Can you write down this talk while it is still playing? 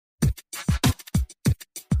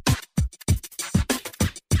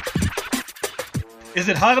Is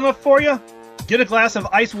it hot enough for you? Get a glass of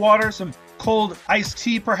ice water, some cold iced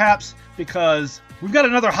tea perhaps, because we've got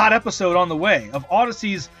another hot episode on the way of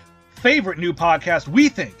Odyssey's favorite new podcast, we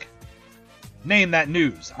think. Name That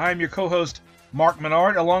News. I'm your co-host, Mark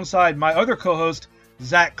Menard, alongside my other co-host,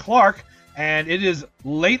 Zach Clark, and it is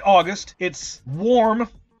late August. It's warm,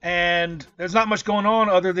 and there's not much going on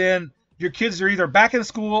other than your kids are either back in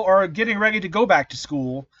school or getting ready to go back to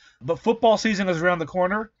school, but football season is around the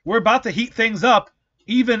corner. We're about to heat things up,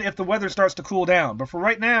 even if the weather starts to cool down. But for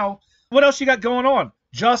right now, what else you got going on?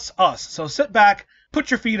 Just us. So sit back,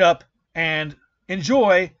 put your feet up, and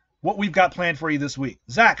enjoy what we've got planned for you this week.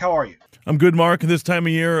 Zach, how are you? I'm good, Mark. This time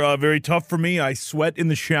of year, very tough for me. I sweat in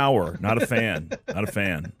the shower. Not a fan. Not a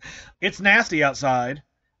fan. It's nasty outside,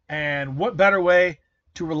 and what better way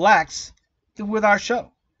to relax than with our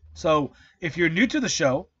show? So if you're new to the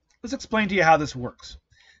show, let's explain to you how this works.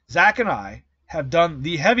 Zach and I have done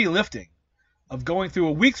the heavy lifting of going through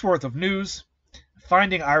a week's worth of news,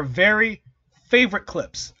 finding our very favorite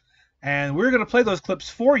clips, and we're going to play those clips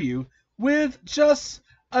for you with just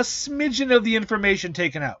a smidgen of the information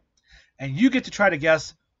taken out. And you get to try to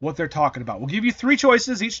guess what they're talking about. We'll give you 3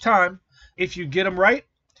 choices each time. If you get them right,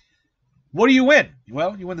 what do you win?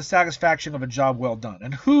 Well, you win the satisfaction of a job well done.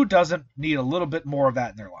 And who doesn't need a little bit more of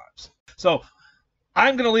that in their lives? So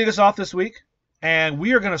I'm going to lead us off this week, and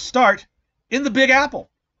we are going to start in the Big Apple,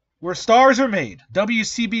 where stars are made.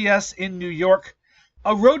 WCBS in New York,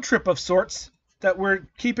 a road trip of sorts that we're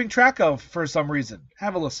keeping track of for some reason.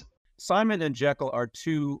 Have a listen. Simon and Jekyll are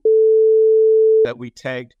 2 that we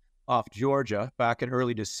tagged off Georgia back in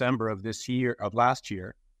early December of last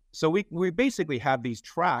year. So we basically have these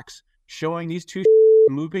tracks showing these 2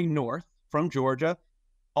 moving north from Georgia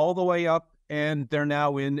all the way up, and they're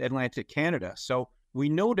now in Atlantic Canada. So we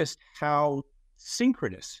noticed how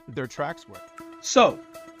synchronous their tracks were. So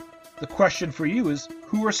the question for you is,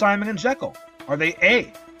 who are Simon and Jekyll? Are they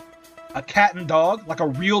a cat and dog, like a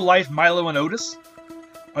real-life Milo and Otis?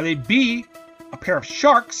 Are they B, a pair of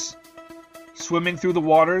sharks swimming through the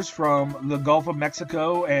waters from the Gulf of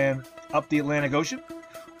Mexico and up the Atlantic Ocean?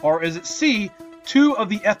 Or is it C, 2 of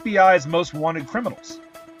the FBI's most wanted criminals?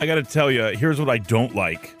 I got to tell you, here's what I don't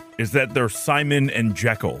like, is that they're Simon and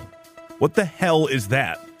Jekyll. What the hell is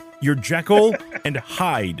that? You're Jekyll and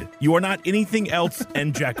Hyde. You are not anything else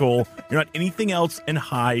and Jekyll. You're not anything else and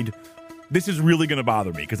Hyde. This is really going to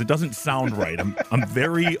bother me because it doesn't sound right. I'm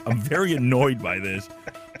very annoyed by this.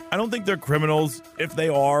 I don't think they're criminals. If they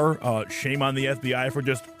are, shame on the FBI for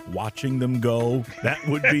just watching them go. That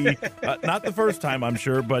would be not the first time, I'm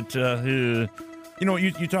sure, but you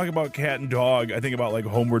talk about cat and dog. I think about like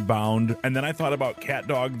Homeward Bound, and then I thought about Cat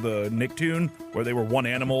Dog, the Nicktoon, where they were one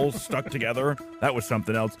animal stuck together. That was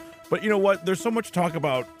something else. But you know what? There's so much talk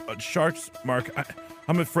about sharks, Mark.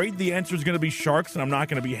 I'm afraid the answer is going to be sharks, and I'm not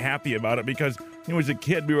going to be happy about it because as a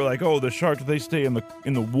kid we were like, oh, the sharks, they stay in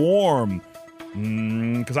the warm.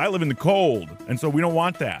 Because I live in the cold, and so we don't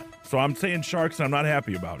want that. So I'm saying sharks, and I'm not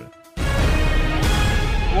happy about it.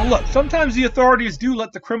 Well, look, sometimes the authorities do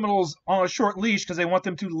let the criminals on a short leash because they want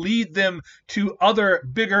them to lead them to other,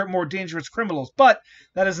 bigger, more dangerous criminals. But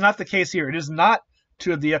that is not the case here. It is not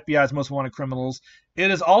 2 of the FBI's most wanted criminals. It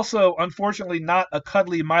is also, unfortunately, not a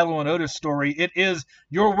cuddly Milo and Otis story. It is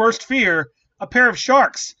your worst fear, a pair of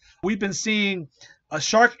sharks. We've been seeing a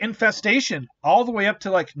shark infestation all the way up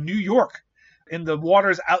to like New York, in the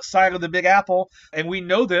waters outside of the Big Apple, and we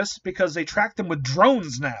know this because they track them with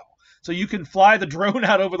drones now. So you can fly the drone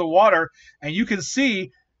out over the water, and you can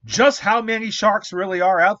see just how many sharks really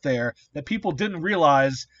are out there that people didn't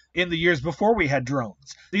realize in the years before we had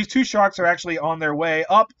drones. These 2 sharks are actually on their way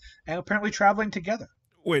up and apparently traveling together.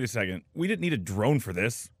 Wait a second. We didn't need a drone for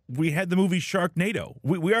this. We had the movie Sharknado.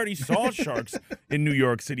 We already saw sharks in New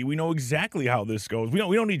York City. We know exactly how this goes. We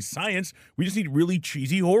don't need science. We just need really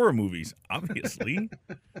cheesy horror movies, obviously.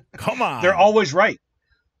 Come on. They're always right.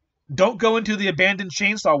 Don't go into the abandoned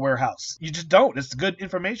chainsaw warehouse. You just don't. It's good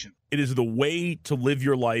information. It is the way to live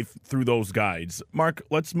your life through those guides. Mark,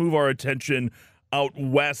 let's move our attention out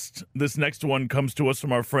west. This next one comes to us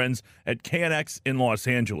from our friends at KNX in Los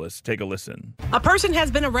Angeles. Take a listen. A person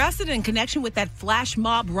has been arrested in connection with that flash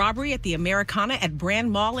mob robbery at the Americana at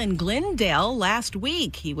Brand Mall in Glendale last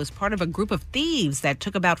week. He was part of a group of thieves that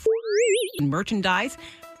took about merchandise.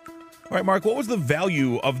 All right, Mark, what was the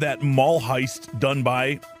value of that mall heist done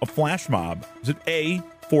by a flash mob? Is it A,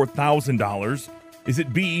 $4,000? Is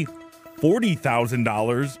it B,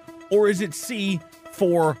 $40,000? Or is it C,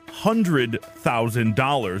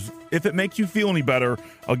 $400,000? If it makes you feel any better,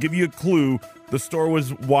 I'll give you a clue. The store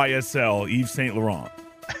was YSL, Yves Saint Laurent.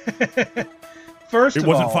 First it of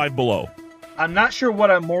wasn't all, Five Below. I'm not sure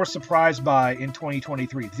what I'm more surprised by in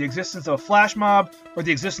 2023, the existence of a flash mob or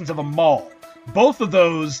the existence of a mall. Both of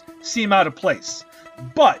those seem out of place.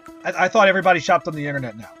 But I thought everybody shopped on the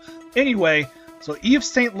internet now. Anyway, so Yves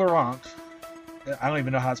Saint Laurent, I don't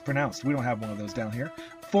even know how it's pronounced. We don't have one of those down here.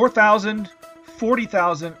 4,000,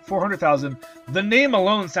 40,000, 400,000. The name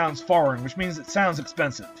alone sounds foreign, which means it sounds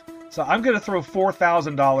expensive. So I'm going to throw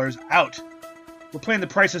 $4,000 out. We're playing the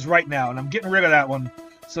prices right now, and I'm getting rid of that one.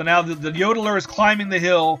 So now the yodeler is climbing the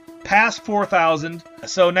hill past 4,000.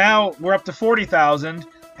 So now we're up to 40,000.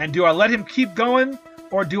 And do I let him keep going,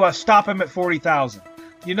 or do I stop him at 40,000?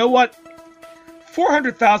 You know what?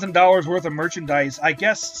 $400,000 worth of merchandise, I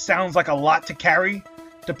guess, sounds like a lot to carry,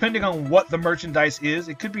 depending on what the merchandise is.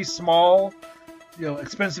 It could be small,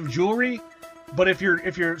 expensive jewelry, but if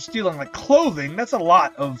you're stealing like clothing, that's a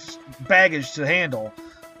lot of baggage to handle.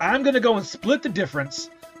 I'm gonna go and split the difference.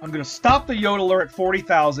 I'm gonna stop the yodeler at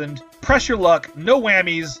 40,000. Press your luck, no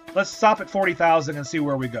whammies. Let's stop at 40,000 and see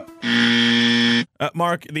where we go.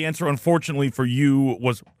 Mark, the answer, unfortunately for you,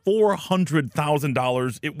 was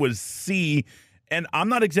 $400,000. It was C. And I'm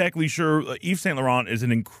not exactly sure. Yves Saint Laurent is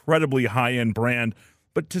an incredibly high-end brand,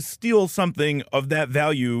 but to steal something of that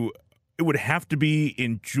value, it would have to be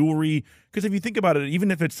in jewelry. Because if you think about it,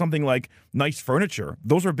 even if it's something like nice furniture,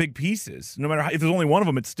 those are big pieces. No matter if there's only one of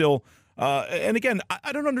them, it's still. And again,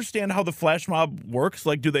 I don't understand how the flash mob works.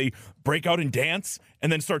 Like, do they break out and dance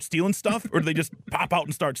and then start stealing stuff? Or do they just pop out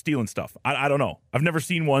and start stealing stuff? I don't know. I've never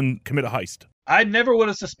seen one commit a heist. I never would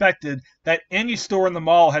have suspected that any store in the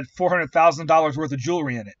mall had $400,000 worth of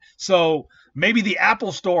jewelry in it. So maybe the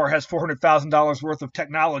Apple store has $400,000 worth of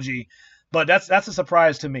technology, but that's a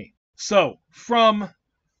surprise to me. So from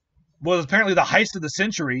what was apparently the heist of the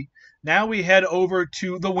century, now we head over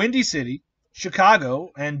to the Windy City,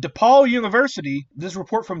 Chicago, and DePaul University. This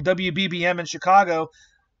report from WBBM in Chicago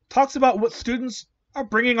talks about what students are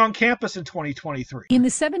bringing on campus in 2023. In the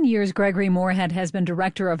 7 years Gregory Moorhead has been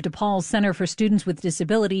director of DePaul's Center for Students with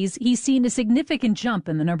Disabilities, he's seen a significant jump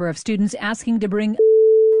in the number of students asking to bring.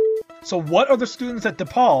 So what are the students at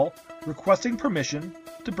DePaul requesting permission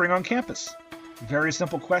to bring on campus? Very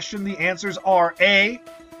simple question. The answers are A,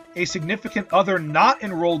 a significant other not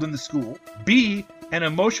enrolled in the school, B, an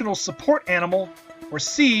emotional support animal, or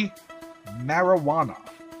C, marijuana.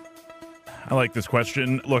 I like this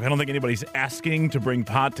question. Look, I don't think anybody's asking to bring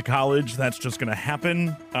pot to college. That's just going to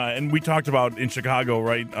happen. And we talked about in Chicago,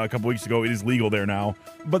 right, a couple weeks ago, it is legal there now.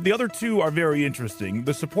 But the other two are very interesting.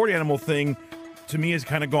 The support animal thing, to me, has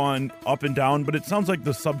kind of gone up and down. But it sounds like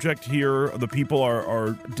the subject here, the people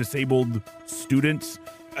are disabled students.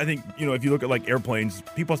 I think, if you look at like airplanes,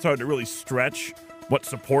 people started to really stretch what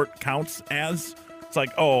support counts as. It's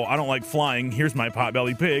like, oh, I don't like flying. Here's my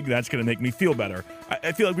potbelly pig. That's going to make me feel better.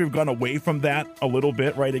 I feel like we've gone away from that a little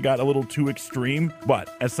bit, right? It got a little too extreme.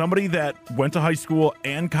 But as somebody that went to high school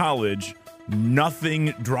and college,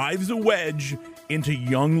 nothing drives a wedge into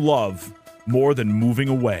young love more than moving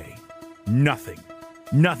away. Nothing.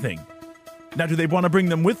 Now, do they want to bring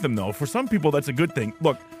them with them, though? For some people, that's a good thing.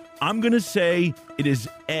 Look, I'm going to say it is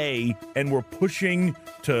A, and we're pushing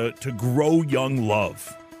to grow young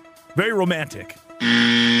love. Very romantic.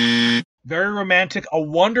 Very romantic, a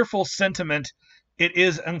wonderful sentiment. It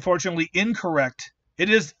is unfortunately incorrect.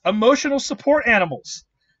 It is emotional support animals.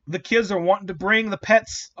 The kids are wanting to bring the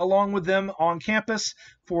pets along with them on campus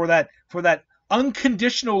for that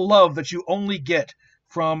unconditional love that you only get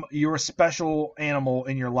from your special animal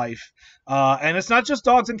in your life. And it's not just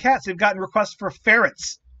dogs and cats. They've gotten requests for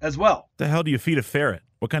ferrets as well. The hell do you feed a ferret?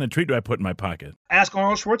 What kind of treat do I put in my pocket? Ask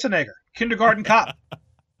Arnold Schwarzenegger, kindergarten cop.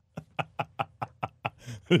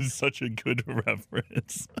 This is such a good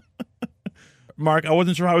reference. Mark, I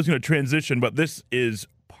wasn't sure how I was going to transition, but this is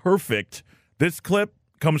perfect. This clip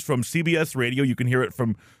comes from CBS Radio. You can hear it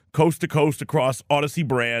from coast to coast across Odyssey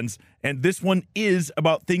brands. And this one is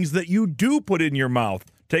about things that you do put in your mouth.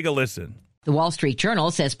 Take a listen. The Wall Street Journal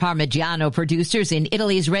says Parmigiano producers in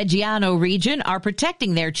Italy's Reggiano region are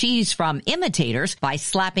protecting their cheese from imitators by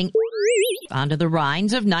slapping onto the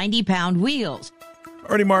rinds of 90-pound wheels.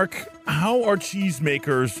 Alrighty, Mark, how are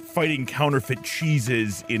cheesemakers fighting counterfeit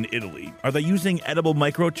cheeses in Italy? Are they using edible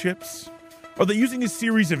microchips? Are they using a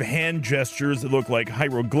series of hand gestures that look like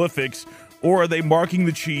hieroglyphics? Or are they marking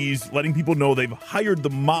the cheese, letting people know they've hired the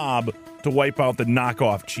mob to wipe out the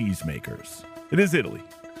knockoff cheesemakers? It is Italy.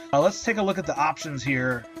 Let's take a look at the options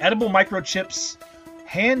here. Edible microchips,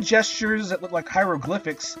 hand gestures that look like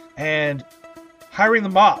hieroglyphics, and hiring the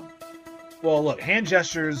mob. Well, look, hand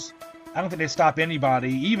gestures, I don't think they stop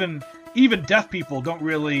anybody. Even deaf people don't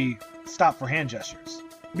really stop for hand gestures.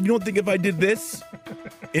 You don't think if I did this,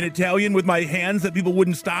 in Italian with my hands that people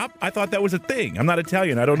wouldn't stop? I thought that was a thing. I'm not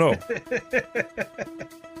Italian. I don't know.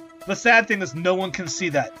 The sad thing is no one can see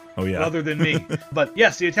that other than me. But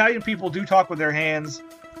yes, the Italian people do talk with their hands.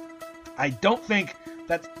 I don't think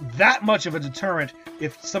that's that much of a deterrent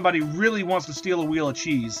if somebody really wants to steal a wheel of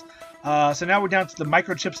cheese. So now we're down to the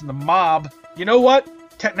microchips and the mob. You know what?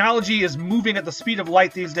 Technology is moving at the speed of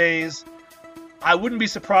light these days. I wouldn't be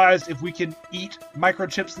surprised if we can eat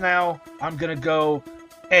microchips now. I'm going to go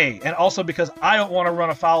A. And also because I don't want to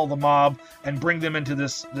run afoul of the mob and bring them into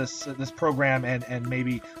this program and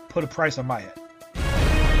maybe put a price on my head.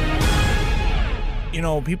 You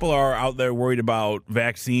know, people are out there worried about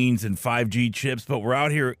vaccines and 5G chips, but we're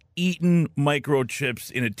out here eating microchips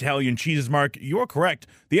in Italian cheeses. Mark, you're correct.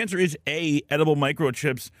 The answer is A, edible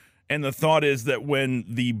microchips. And the thought is that when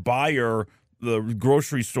the buyer, the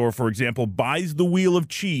grocery store, for example, buys the wheel of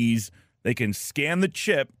cheese, they can scan the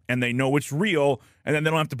chip and they know it's real, and then they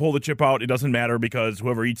don't have to pull the chip out. It doesn't matter because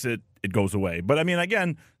whoever eats it, it goes away. But I mean,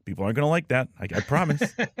 again, people aren't going to like that. I promise.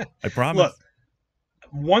 I promise. Look,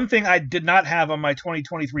 one thing I did not have on my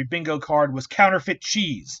 2023 bingo card was counterfeit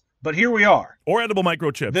cheese, but here we are. Or edible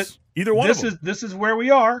microchips. Either one of them. This is where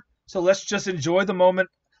we are, so let's just enjoy the moment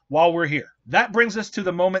while we're here. That brings us to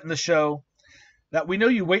the moment in the show that we know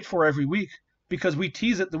you wait for every week because we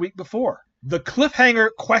tease it the week before. The cliffhanger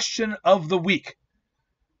question of the week.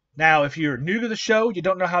 Now, if you're new to the show, you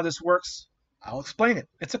don't know how this works, I'll explain it.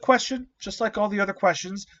 It's a question, just like all the other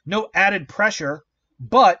questions. No added pressure,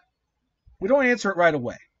 but we don't answer it right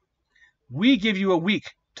away. We give you a week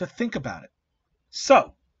to think about it.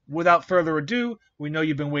 So, without further ado, we know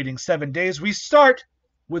you've been waiting 7 days. We start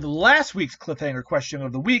with last week's cliffhanger question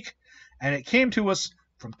of the week, and it came to us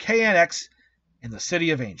from KNX in the City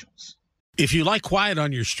of Angels. If you like quiet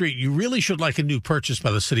on your street, you really should like a new purchase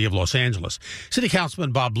by the City of Los Angeles. City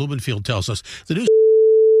Councilman Bob Blumenfield tells us the new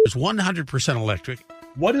is 100% electric.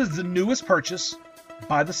 What is the newest purchase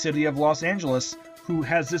by the City of Los Angeles, who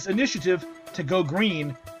has this initiative to go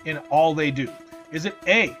green in all they do? Is it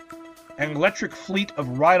A, an electric fleet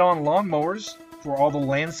of ride-on lawnmowers for all the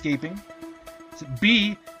landscaping? Is it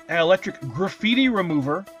B, an electric graffiti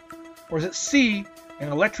remover? Or is it C,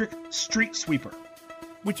 an electric street sweeper?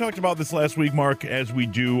 We talked about this last week, Mark, as we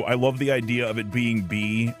do. I love the idea of it being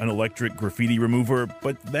B, an electric graffiti remover,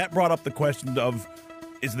 but that brought up the question of,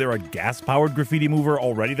 is there a gas-powered graffiti mover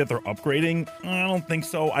already that they're upgrading? I don't think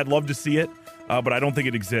so. I'd love to see it, but I don't think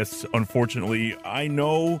it exists, unfortunately. I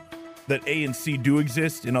know that A and C do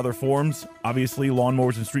exist in other forms. Obviously,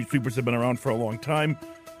 lawnmowers and street sweepers have been around for a long time.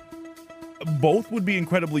 Both would be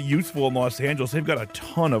incredibly useful in Los Angeles. They've got a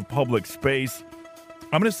ton of public space.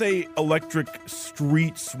 I'm going to say electric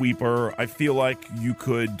street sweeper. I feel like you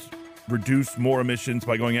could reduce more emissions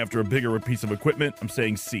by going after a bigger piece of equipment. I'm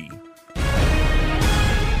saying C.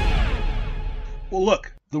 Well,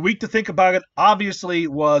 look, the week to think about it obviously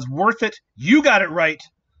was worth it. You got it right.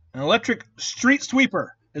 An electric street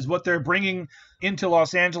sweeper is what they're bringing into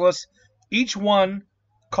Los Angeles. Each one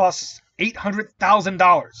costs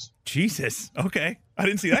 $800,000. Jesus. Okay. I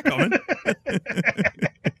didn't see that coming.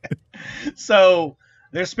 So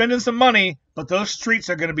they're spending some money, but those streets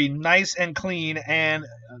are going to be nice and clean, and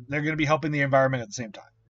they're going to be helping the environment at the same time.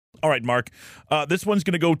 All right, Mark. This one's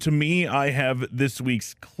going to go to me. I have this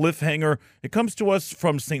week's cliffhanger. It comes to us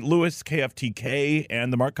from St. Louis, KFTK,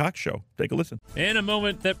 and the Mark Cox Show. Take a listen. In a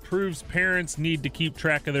moment that proves parents need to keep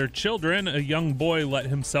track of their children, a young boy let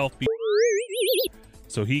himself be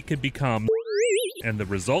so he could become, and the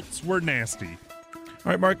results were nasty.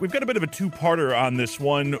 All right, Mark, we've got a bit of a two-parter on this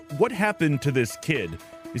one. What happened to this kid?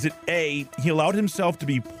 Is it A, he allowed himself to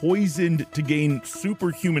be poisoned to gain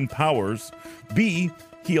superhuman powers? B,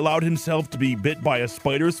 he allowed himself to be bit by a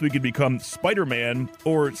spider so he could become Spider-Man?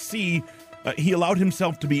 Or C, he allowed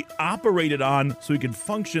himself to be operated on so he could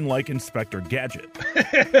function like Inspector Gadget?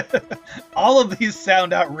 All of these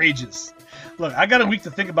sound outrageous. Look, I got a week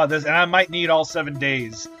to think about this, and I might need all 7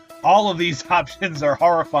 days. All of these options are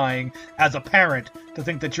horrifying as a parent to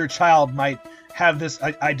think that your child might have this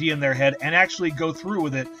idea in their head and actually go through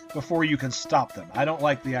with it before you can stop them. I don't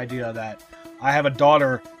like the idea that I have a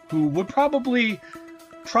daughter who would probably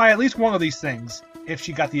try at least one of these things if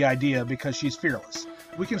she got the idea because she's fearless.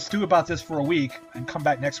 We can stew about this for a week and come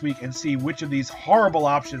back next week and see which of these horrible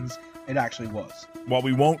options it actually was. While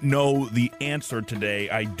we won't know the answer today,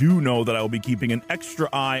 I do know that I will be keeping an extra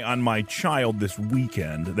eye on my child this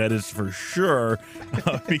weekend. That is for sure,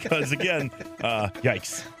 because again,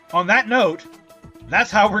 yikes. On that note,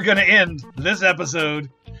 that's how we're going to end this episode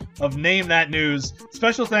of Name That News.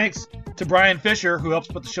 Special thanks to Brian Fisher, who helps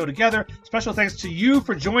put the show together. Special thanks to you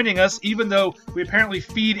for joining us, even though we apparently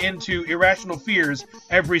feed into irrational fears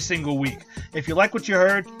every single week. If you like what you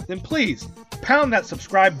heard, then please pound that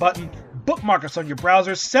subscribe button, bookmark us on your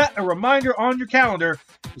browser, set a reminder on your calendar,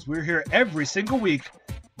 because we're here every single week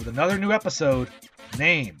with another new episode.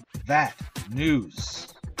 Name That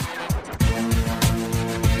News.